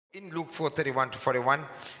In Luke 4:31 to 41,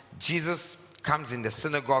 Jesus comes in the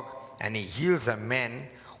synagogue and he heals a man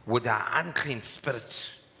with an unclean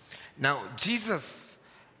spirit. Now, Jesus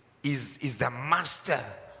is the master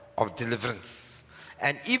of deliverance.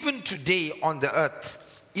 And even today on the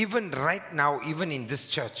earth, even right now, even in this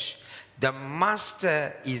church, the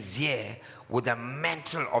master is here with a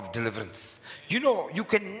mantle of deliverance. You know, you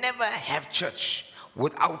can never have church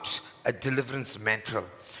without a deliverance mantle.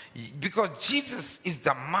 Because Jesus is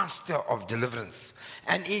the master of deliverance.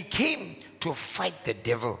 And he came to fight the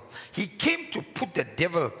devil. He came to put the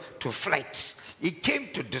devil to flight. He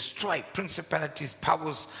came to destroy principalities,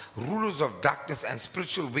 powers, rulers of darkness, and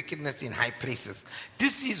spiritual wickedness in high places.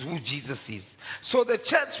 This is who Jesus is. So the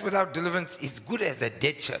church without deliverance is good as a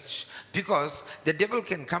dead church. Because the devil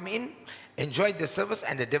can come in, enjoy the service,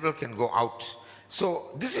 and the devil can go out. So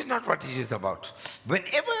this is not what it is about.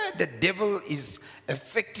 Whenever the devil is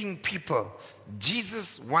affecting people,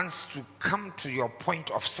 Jesus wants to come to your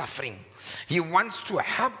point of suffering. He wants to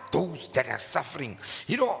help those that are suffering.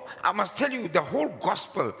 You know, I must tell you, the whole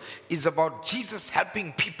gospel is about Jesus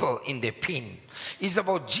helping people in their pain. It's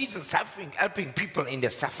about Jesus helping people in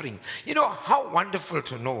their suffering. You know, how wonderful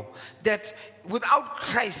to know that without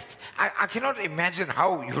Christ, I cannot imagine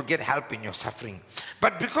how you'll get help in your suffering.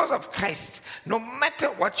 But because of Christ, no matter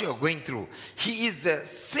what you're going through, He is the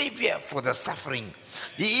Savior for the suffering.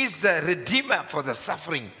 He is the Redeemer for the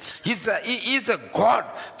suffering. He is a God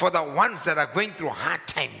for the ones that are going through hard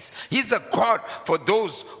times. He's a God for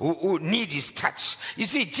those who need His touch. You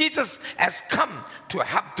see, Jesus has come to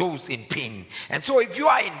help those in pain. And so if you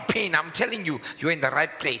are in pain, I'm telling you, you're in the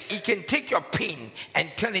right place. He can take your pain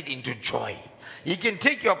and turn it into joy. He can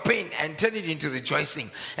take your pain and turn it into rejoicing.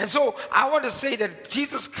 And so I want to say that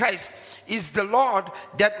Jesus Christ is the Lord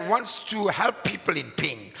that wants to help people in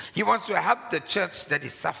pain. He wants to help the church that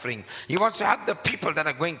is suffering. He wants to help the people that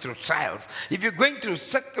are going through trials. If you're going through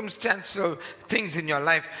circumstantial things in your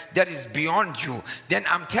life that is beyond you, then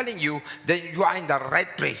I'm telling you that you are in the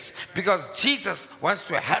right place, because Jesus wants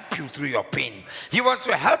to help you through your pain. He wants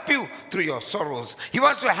to help you through your sorrows. He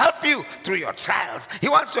wants to help you through your trials. He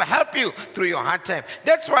wants to help you through your hard time.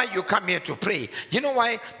 That's why you come here to pray. You know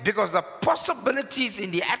why? Because the possibilities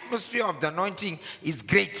in the atmosphere of the anointing is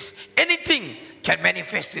great. Anything can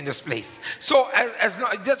manifest in this place. So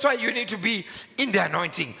that's why you need to be in the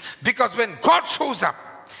anointing. Because when God shows up,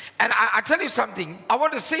 and I tell you something, I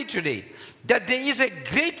want to say today that there is a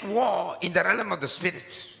great war in the realm of the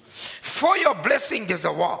spirit. For your blessing, there's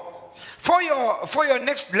a war. For your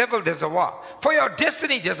next level, there's a war. For your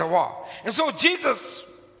destiny, there's a war. And so Jesus,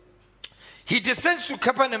 He descends to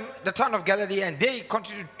Capernaum, the town of Galilee, and they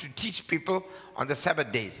continue to teach people on the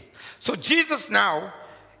Sabbath days. So Jesus now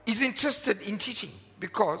is interested in teaching,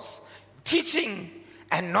 because teaching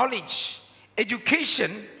and knowledge,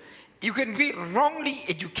 education, you can be wrongly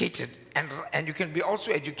educated, and you can be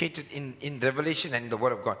also educated in revelation and in the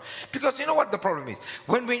Word of God. Because you know what the problem is?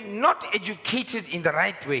 When we're not educated in the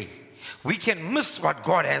right way, we can miss what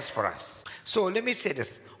God has for us. So let me say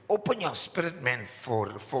this. Open your spirit, man, for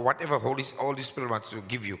whatever Holy Spirit wants to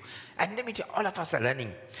give you. And let me tell you, all of us are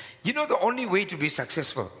learning. You know, the only way to be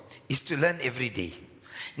successful is to learn every day.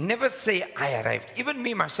 Never say, I arrived. Even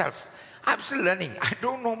me, myself, I'm still learning. I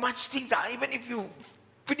don't know much things. Even if you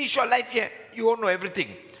finish your life here, you won't know everything.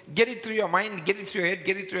 Get it through your mind, get it through your head,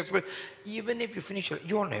 get it through your spirit. Even if you finish,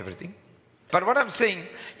 you won't know everything. But what I'm saying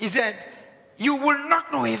is that you will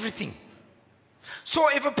not know everything. So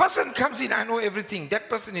if a person comes in, I know everything, that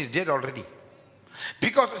person is dead already.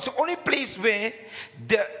 Because it's the only place where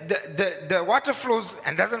the water flows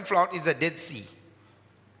and doesn't flow out is the Dead Sea.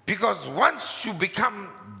 Because once you become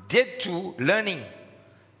dead to learning,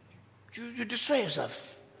 you destroy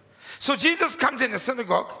yourself. So Jesus comes in the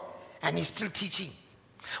synagogue and he's still teaching.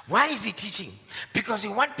 Why is he teaching? Because he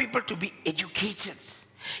wants people to be educated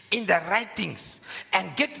in the right things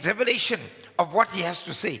and get revelation of what he has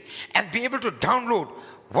to say, and be able to download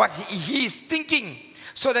what he is thinking,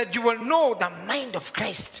 so that you will know the mind of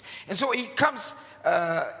Christ. And so he comes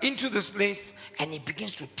into this place and he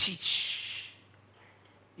begins to teach.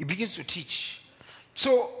 He begins to teach.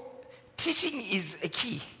 So teaching is a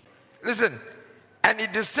key. Listen, and he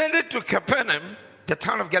descended to Capernaum, the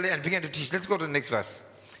town of Galilee, and began to teach. Let's go to the next verse.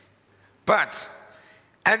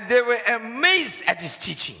 And they were amazed at his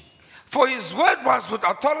teaching, for his word was with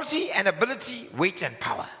authority and ability, weight and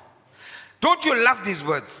power. Don't you love these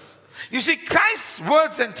words? You see, Christ's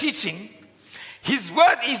words and teaching, his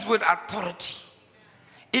word is with authority.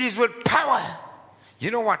 It is with power.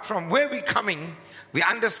 You know what? From where we're coming, we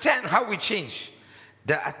understand how we change.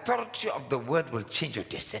 The authority of the word will change your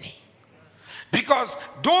destiny. Because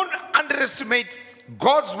don't underestimate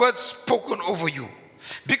God's word spoken over you.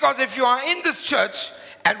 Because if you are in this church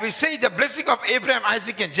and we say the blessing of Abraham,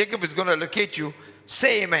 Isaac, and Jacob is going to locate you,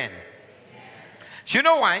 say amen. You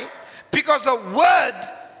know why? Because the word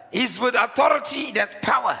is with authority, that's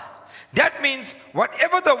power. That means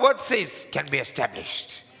whatever the word says can be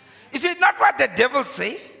established. You see, not what the devil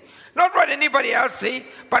say, not what anybody else say,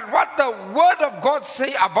 but what the word of God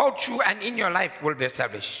say about you and in your life will be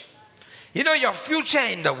established. You know, your future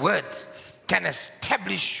in the word can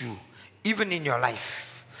establish you even in your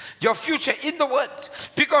life. Your future in the word.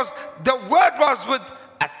 Because the word was with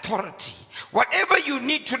authority. Whatever you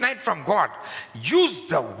need tonight from God, use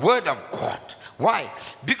the word of God. Why?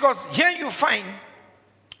 Because here you find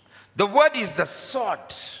the word is the sword,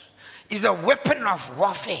 is a weapon of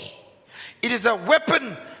warfare. It is a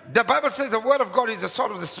weapon. The Bible says the word of God is the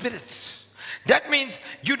sword of the Spirit. That means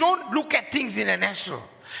you don't look at things in a natural.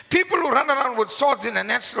 People who run around with swords in a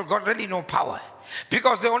natural got really no power.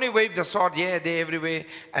 Because they only wave the sword here, there, everywhere,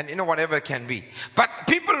 and whatever it can be. But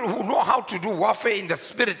people who know how to do warfare in the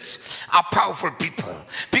spirit are powerful people.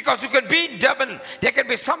 Because you can be in Durban, there can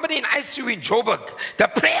be somebody in ICU in Joburg. The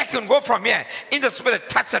prayer can go from here, in the spirit,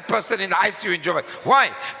 touch that person in the ICU in Joburg.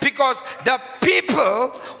 Why? Because the people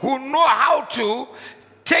who know how to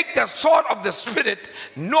take the sword of the spirit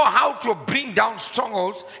know how to bring down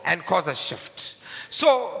strongholds and cause a shift.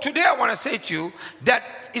 So today I want to say to you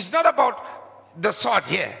that it's not about the sword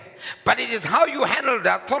here, but it is how you handle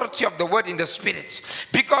the authority of the word in the spirit,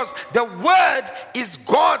 because the word is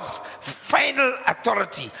God's final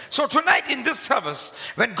authority. So tonight in this service,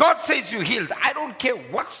 when God says you healed, I don't care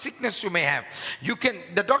what sickness you may have,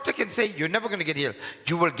 the doctor can say you're never going to get healed.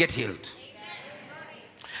 You will get healed,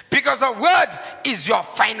 because the word is your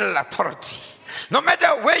final authority. No matter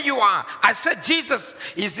where you are, I said Jesus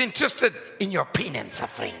is interested in your pain and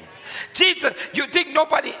suffering. Jesus, you think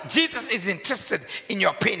Jesus is interested in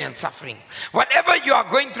your pain and suffering. Whatever you are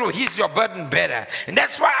going through, he's your burden bearer. And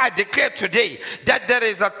that's why I declare today that there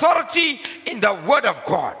is authority in the word of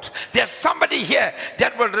God. There's somebody here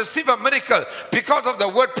that will receive a miracle because of the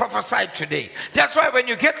word prophesied today. That's why when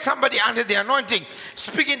you get somebody under the anointing,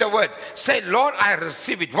 speaking the word, say, Lord, I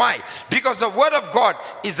receive it. Why? Because the word of God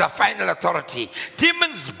is the final authority.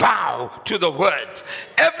 Demons bow to the word.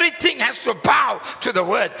 Everything has to bow to the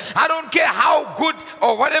word. I don't care how good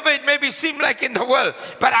or whatever it may be seem like in the world,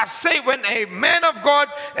 but I say when a man of God,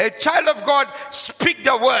 a child of God speak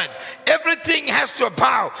the word, everything has to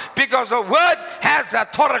bow, because the word has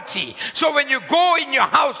authority. So when you go in your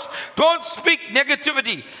house, don't speak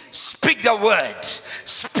negativity. Speak the word.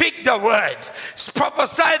 Speak the word.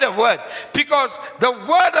 Prophesy the word, because the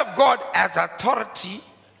word of God has authority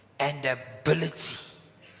and ability.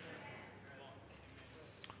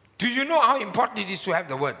 Do you know how important it is to have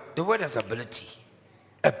the word? The word has ability.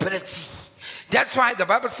 Ability. That's why the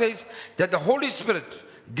Bible says that the Holy Spirit,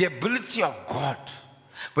 the ability of God,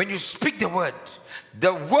 when you speak the word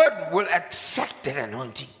will accept that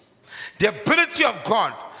anointing. The ability of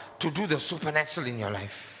God to do the supernatural in your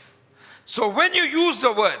life. So when you use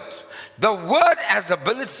the word has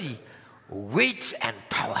ability, weight, and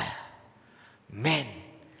power. Man,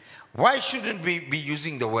 why shouldn't we be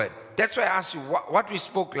using the word? That's why I asked you what we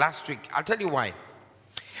spoke last week. I'll tell you why.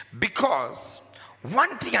 Because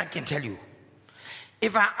one thing I can tell you,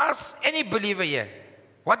 if I ask any believer here,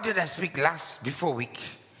 what did I speak before week?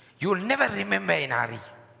 You will never remember in a hurry.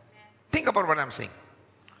 Think about what I'm saying.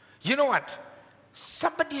 You know what?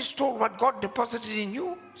 Somebody stole what God deposited in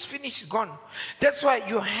you. It's finished, it's gone. That's why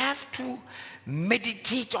you have to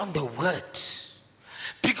meditate on the word.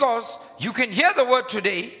 Because you can hear the word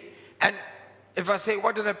today, and if I say,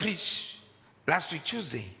 what did I preach last week,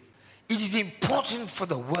 Tuesday? It is important for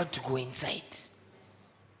the word to go inside.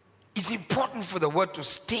 It's important for the word to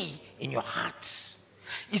stay in your heart.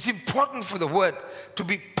 It's important for the word to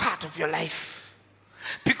be part of your life.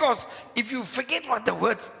 Because if you forget what the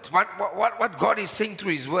word, what God is saying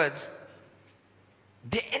through his word,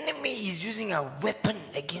 the enemy is using a weapon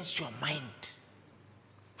against your mind.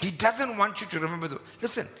 He doesn't want you to remember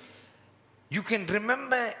listen, you can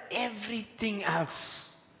remember everything else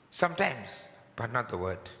sometimes, but not the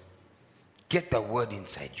word. Get the word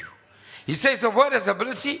inside you. He says the word has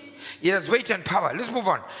ability, it has weight and power. Let's move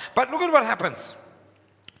on. But look at what happens.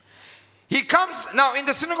 He comes, now in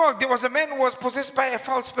the synagogue there was a man who was possessed by a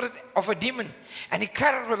foul spirit of a demon, and he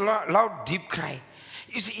cried out with a loud deep cry.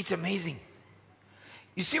 You see, it's amazing.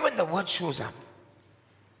 You see, when the word shows up,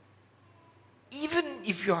 even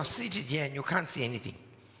if you are seated here and you can't see anything,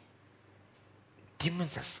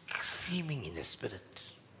 demons are screaming in the spirit.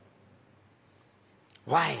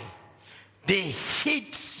 Why? They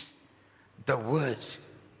hate the word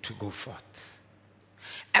to go forth.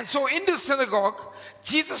 And so in the synagogue,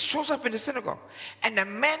 Jesus shows up in the synagogue. And a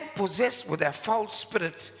man possessed with a foul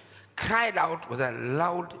spirit cried out with a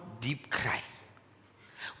loud, deep cry.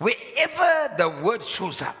 Wherever the word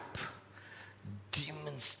shows up,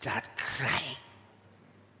 demons start crying.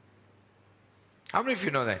 How many of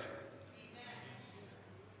you know that?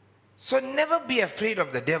 So never be afraid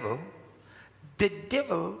of the devil. The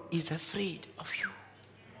devil is afraid of you.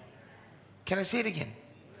 Can I say it again?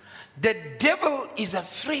 The devil is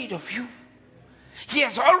afraid of you. He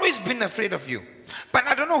has always been afraid of you. But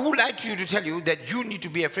I don't know who lied to you to tell you that you need to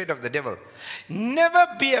be afraid of the devil. Never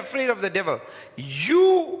be afraid of the devil.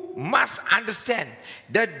 You must understand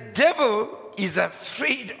the devil is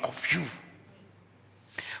afraid of you.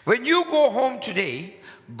 When you go home today,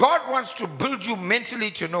 God wants to build you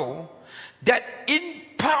mentally to know that in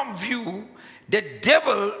Palm View, the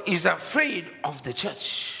devil is afraid of the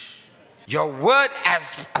church. Your word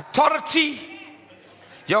has authority.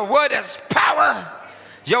 Your word has power.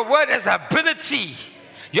 Your word has ability.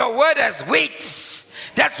 Your word has weight.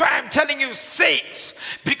 That's why I'm telling you, say it.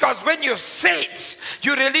 Because when you say it,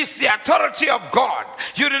 you release the authority of God.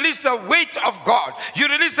 You release the weight of God. You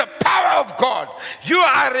release the power of God. You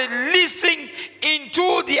are releasing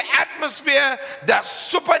into the atmosphere the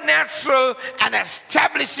supernatural and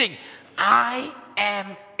establishing, I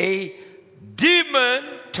am a demon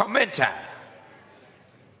tormentor.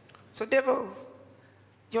 So devil,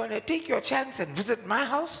 you want to take your chance and visit my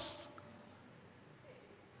house?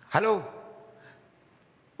 Hello?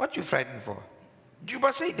 What you frightened for? You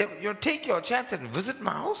must say, devil, you want to take your chance and visit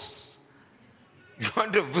my house? You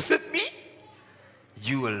want to visit me?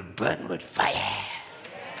 You will burn with fire.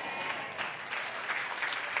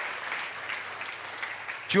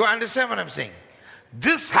 Do you understand what I'm saying?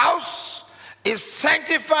 This house is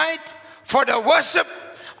sanctified for the worship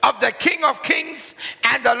of the King of Kings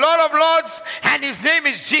and the Lord of Lords, and his name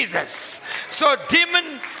is Jesus. So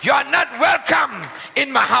demon, you are not welcome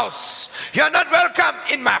in my house. You're not welcome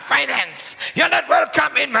in my finance. You're not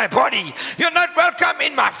welcome in my body. You're not welcome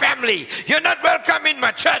in my family. You're not welcome in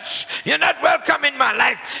my church. You're not welcome in my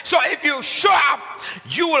life. So if you show up,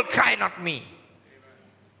 you will cry, not me.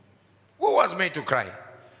 Who was made to cry?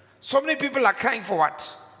 So many people are crying for what?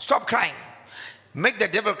 Stop crying. Make the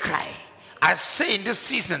devil cry. I say in this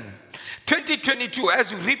season, 2022,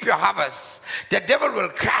 as you reap your harvest, the devil will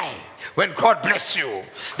cry when God bless you.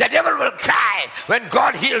 The devil will cry when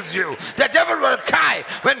God heals you. The devil will cry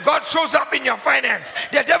when God shows up in your finance.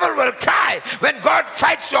 The devil will cry when God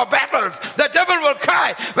fights your battles. The devil will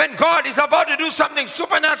cry when God is about to do something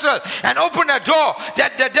supernatural and open a door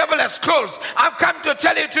that the devil has closed. I've come to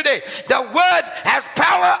tell you today, the word has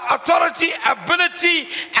power, authority, ability,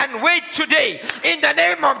 and weight today. In the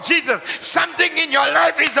name of Jesus, something in your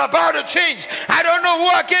life is about to change. I don't know who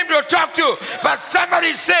I came to talk to, but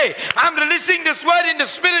somebody say, I'm releasing this word in the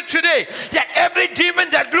spirit today, that every demon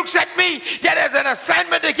that looks at me, that has an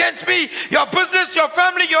assignment against me, your business, your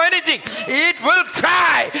family, your anything, it will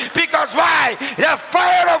cry. Because why? The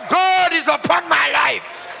fire of God is upon my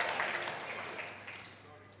life.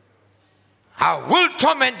 I will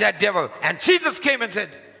torment that devil. And Jesus came and said,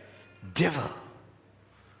 devil.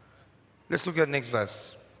 Let's look at the next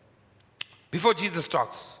verse. Before Jesus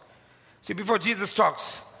talks, the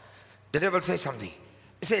devil says something.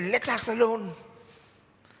 He said, let us alone.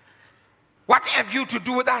 What have you to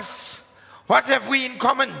do with us? What have we in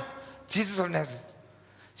common? Jesus of Nazareth.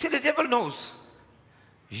 See, the devil knows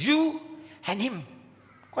you and him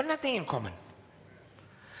got nothing in common.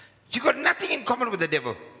 You got nothing in common with the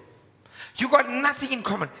devil. You got nothing in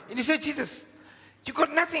common. And he said, Jesus, you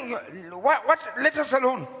got nothing. What? Let us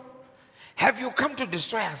alone. Have you come to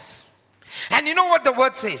destroy us? And you know what the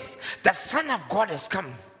word says? The Son of God has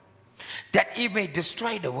come that he may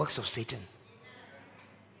destroy the works of Satan.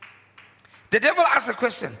 The devil asked a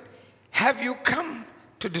question. Have you come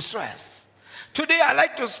to destroy us? Today I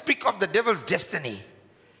like to speak of the devil's destiny.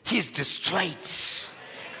 He's destroyed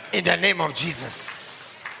in the name of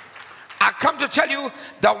Jesus. I come to tell you,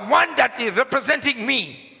 the one that is representing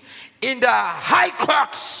me in the high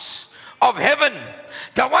courts of heaven,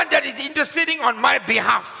 the one that is interceding on my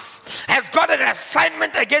behalf, has got an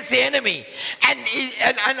assignment against the enemy. And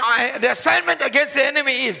the assignment against the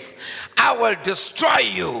enemy is, I will destroy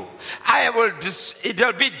you. It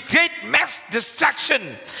will be great mass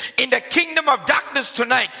destruction in the kingdom of darkness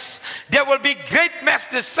tonight. There will be great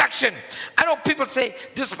mass destruction. I know people say,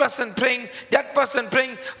 this person praying, that person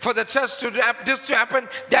praying for the church to happen, this to happen,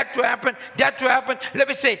 that to happen, that to happen. Let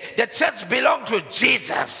me say, the church belongs to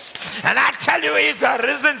Jesus. And I tell you, he's a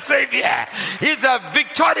risen Savior. He's a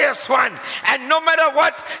victorious one. And no matter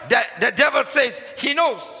what the devil says, he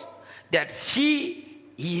knows that he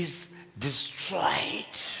destroyed.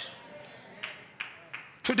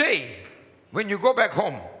 Today, when you go back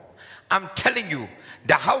home, I'm telling you,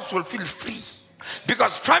 the house will feel free.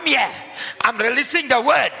 Because from here, I'm releasing the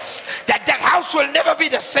word that the house will never be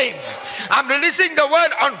the same. I'm releasing the word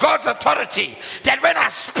on God's authority that when I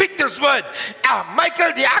speak this word,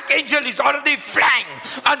 Michael the archangel is already flying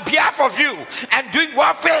on behalf of you and doing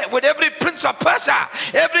warfare with every prince of Persia,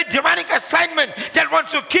 every demonic assignment that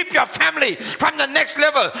wants to keep your family from the next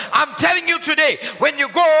level. I'm telling you today, when you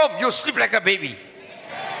go home, you'll sleep like a baby.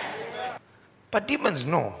 But demons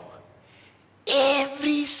know.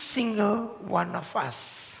 Every single one of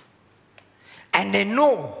us. And they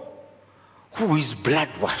know who is blood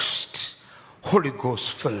washed, Holy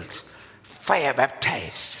Ghost filled, fire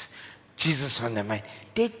baptized, Jesus on their mind.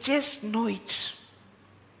 They just know it.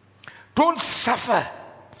 Don't suffer.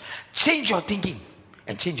 Change your thinking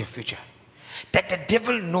and change your future. That the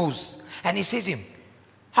devil knows. And he says to him,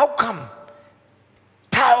 how come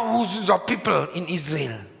thousands of people in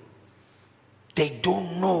Israel, they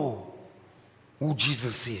don't know who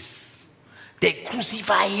Jesus is? They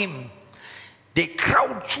crucify him. They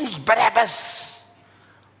crowd choose Barabbas.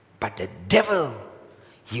 But the devil,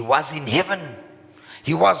 he was in heaven.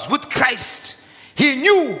 He was with Christ. He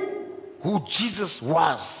knew who Jesus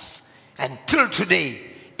was. And till today,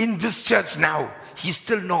 in this church now, he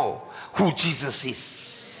still know who Jesus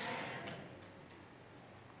is.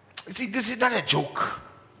 You see, this is not a joke.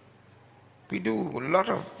 We do a lot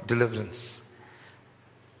of deliverance.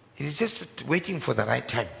 It is just waiting for the right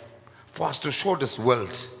time for us to show this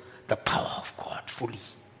world the power of God fully.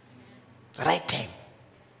 The right time.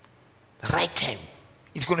 The right time.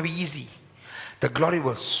 It's going to be easy. The glory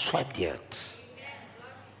will swipe the earth.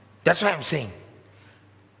 That's why I'm saying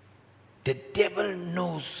the devil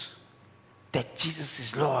knows that Jesus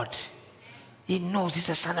is Lord. He knows he's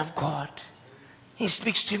the Son of God. He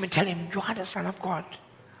speaks to him and tells him, you are the Son of God.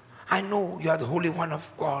 I know you are the Holy One of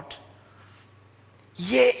God.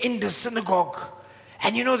 Here in the synagogue,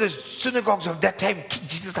 and you know the synagogues of that time kicked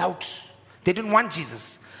Jesus out. They didn't want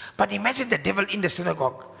Jesus. But imagine the devil in the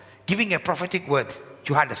synagogue giving a prophetic word,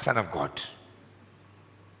 you are the Son of God.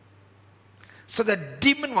 So the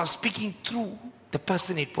demon was speaking through the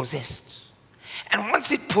person it possessed. And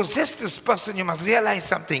once it possessed this person, you must realize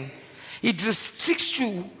something. It restricts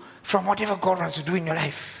you from whatever God wants to do in your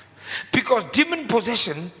life. Because demon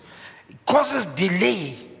possession causes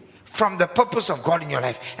delay from the purpose of God in your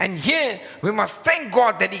life. And here we must thank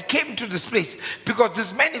God that he came to this place, because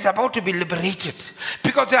this man is about to be liberated.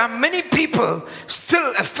 Because there are many people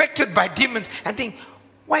still affected by demons and think,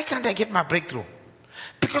 why can't I get my breakthrough?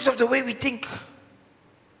 Because of the way we think.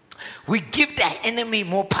 We give the enemy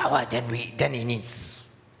more power than he needs.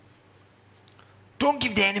 Don't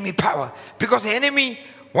give the enemy power, because the enemy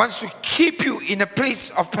wants to keep you in a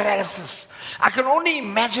place of paralysis. I can only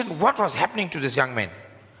imagine what was happening to this young man.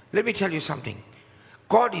 Let me tell you something.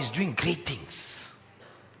 God is doing great things.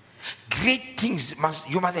 Great things,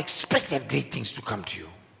 you must expect that great things to come to you.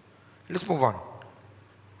 Let's move on.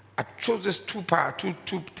 I chose this two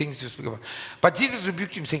things to speak about. But Jesus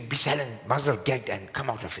rebuked him, saying, be silent, muzzle, gagged, and come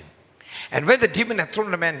out of him. And when the demon had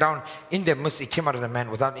thrown the man down, in their midst, it came out of the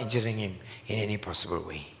man without injuring him in any possible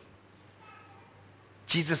way.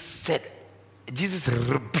 Jesus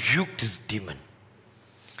rebuked this demon.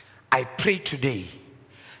 I pray today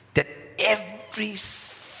that every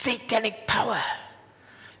satanic power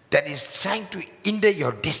that is trying to hinder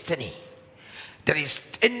your destiny, there is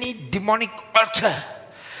any demonic altar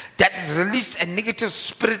that has released a negative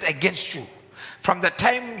spirit against you from the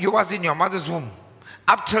time you was in your mother's womb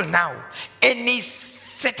up till now, any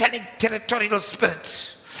satanic territorial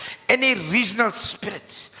spirit, any regional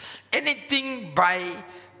spirit, anything by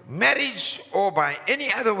marriage or by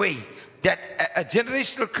any other way, that a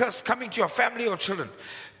generational curse coming to your family or children,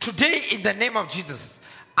 today in the name of Jesus,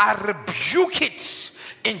 I rebuke it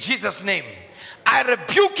in Jesus' name. I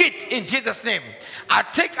rebuke it in Jesus' name. I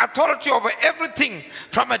take authority over everything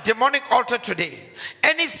from a demonic altar today.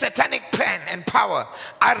 Any satanic plan and power,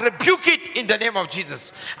 I rebuke it in the name of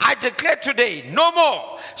Jesus. I declare today, no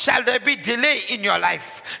more shall there be delay in your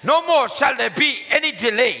life. No more shall there be any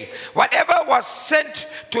delay. Whatever was sent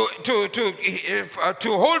to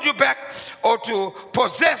hold you back or to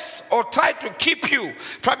possess or try to keep you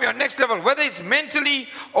from your next level, whether it's mentally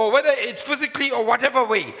or whether it's physically or whatever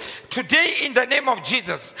way, today in the name of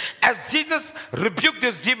Jesus, as Jesus rebuked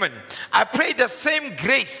this demon, I pray the same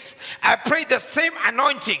grace, I pray the same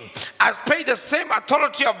anointing, I pray the same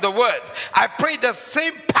authority of the word, I pray the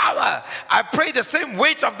same power power. I pray the same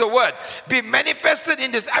weight of the word be manifested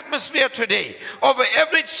in this atmosphere today over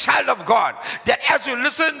every child of God, that as you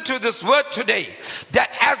listen to this word today, that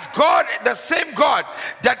as God, the same God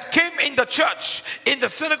that came in the church, in the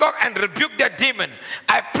synagogue and rebuked that demon,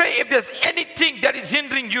 I pray if there's anything that is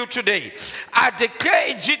hindering you today, I declare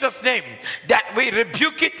in Jesus' name that we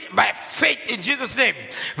rebuke it by faith in Jesus' name.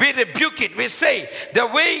 We rebuke it. We say the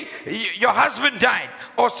way your husband died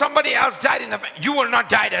or somebody else died in the family, you will not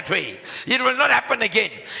die that way. It will not happen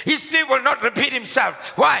again. History will not repeat himself.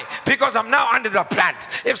 Why? Because I'm now under the blood.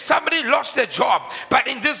 If somebody lost their job, but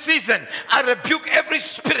in this season, I rebuke every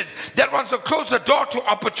spirit that wants to close the door to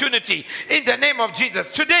opportunity in the name of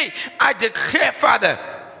Jesus. Today, I declare, Father,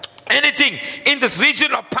 anything in this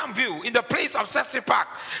region of Palmview, in the place of Sesame Park,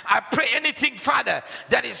 I pray anything, Father,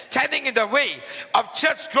 that is standing in the way of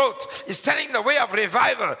church growth, is standing in the way of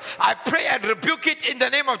revival, I pray and rebuke it in the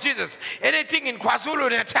name of Jesus. Anything in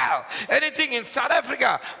KwaZulu-Natal, anything in South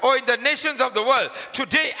Africa or in the nations of the world,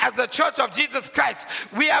 today as the Church of Jesus Christ,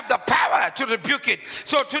 we have the power to rebuke it.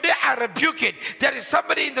 So today I rebuke it. There is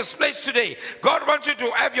somebody in this place today. God wants you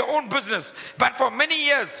to have your own business, but for many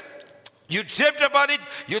years, you dreamt about it,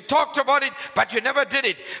 you talked about it, but you never did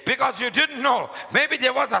it because you didn't know. Maybe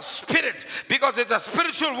there was a spirit, because it's a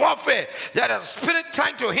spiritual warfare. There's a spirit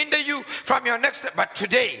trying to hinder you from your next step. But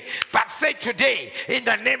say today, in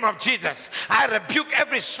the name of Jesus, I rebuke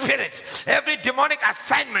every spirit, every demonic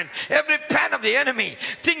assignment, every plan of the enemy,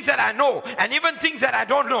 things that I know and even things that I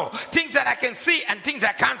don't know, things that I can see and things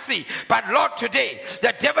I can't see. But Lord, today,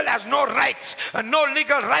 the devil has no rights, no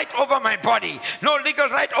legal right over my body, no legal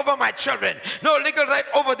right over my children, no legal right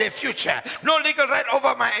over their future, no legal right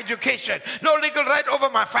over my education, no legal right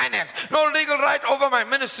over my finance, no legal right over my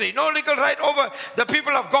ministry, no legal right over the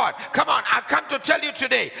people of God. Come on, I've come to tell you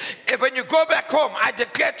today, when you go back home, I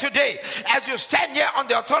declare today, as you stand here on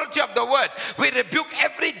the authority of the word, we rebuke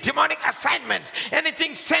every demonic assignment,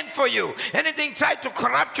 anything sent for you, anything tried to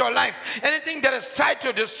corrupt your life, anything that is tried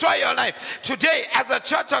to destroy your life. Today, as a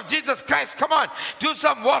Church of Jesus Christ, come on, do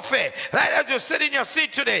some warfare. Right as you sit in your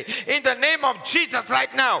seat today, in the name of Jesus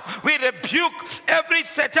right now, we rebuke every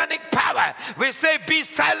satanic power. We say, be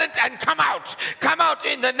silent and come out. Come out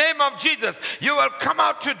in the name of Jesus. You will come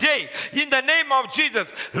out today in the name of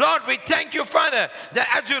Jesus. Lord, we thank you, Father,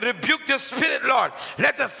 that as you rebuke the spirit, Lord,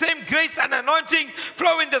 let the same grace and anointing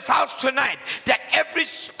flow in this house tonight, that every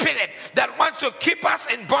spirit that wants to keep us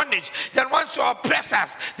in bondage, that wants to oppress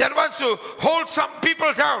us, that wants to hold some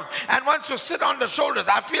people down and wants to sit on the shoulders.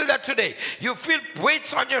 I feel that today. You feel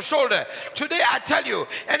weights on your shoulder. Today I tell you,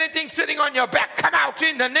 anything sitting on your back, come out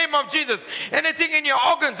in the name of Jesus. Anything in your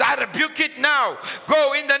organs, I rebuke it now.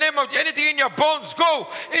 Go in the name of Jesus. Anything in your bones, go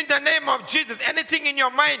in the name of Jesus. Anything in your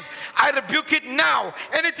mind, I rebuke it now.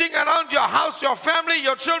 Anything around your house, your family,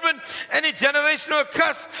 your children, any generational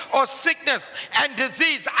curse or sickness and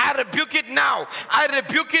disease, I rebuke it now. I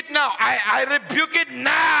rebuke it now. I rebuke it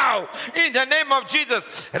now in the name of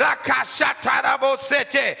Jesus. Right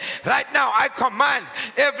now I command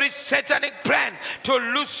every satanic plan to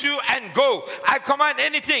loose you and go. I command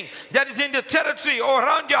anything that is in the territory or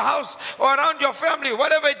around your house or around your family,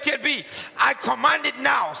 whatever it can be, I command it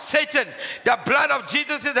now. Satan, the blood of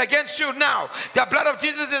Jesus is against you now. The blood of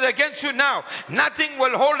Jesus is against you now. Nothing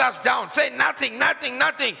will hold us down. Say nothing, nothing,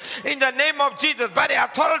 nothing. In the name of Jesus, by the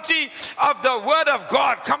authority of the word of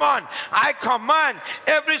God, come on. I command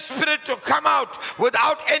every spirit to come out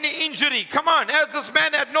without any injury. Come on, as this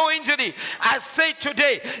man had no injury, I say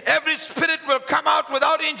today, every spirit will come out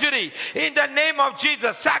without injury in the name of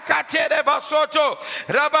Jesus. Right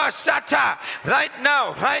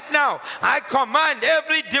now, I command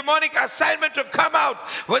every demonic assignment to come out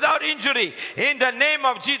without injury in the name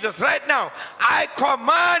of Jesus. Right now, I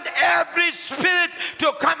command every spirit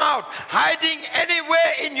to come out, hiding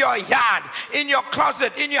anywhere in your yard, in your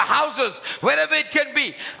closet, in your houses, wherever it can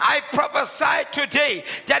be. I prophesy today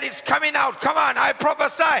that it's coming out. Come on, I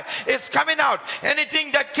prophesy it's coming out.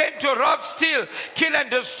 Anything that came to rob, steal, kill and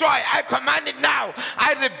destroy, I command it now.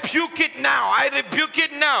 I rebuke it now. I rebuke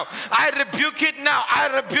it now. I rebuke it now. I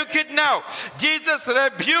rebuke it now. Jesus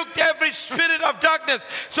rebuked every spirit of darkness.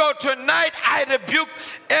 So tonight I rebuke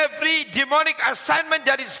every demonic assignment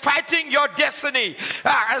that is fighting your destiny.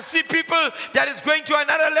 I see people that is going to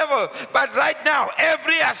another level, but right now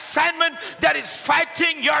every assignment that is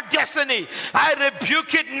fighting your destiny, I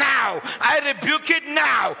rebuke it now. I rebuke it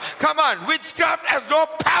now. Come on, witchcraft has no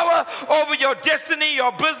power over your destiny,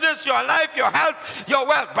 your business, your life, your health, your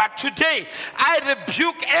wealth. But today I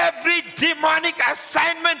rebuke every demonic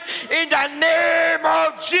assignment in the name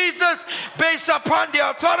of Jesus, based upon the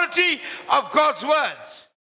authority of God's word.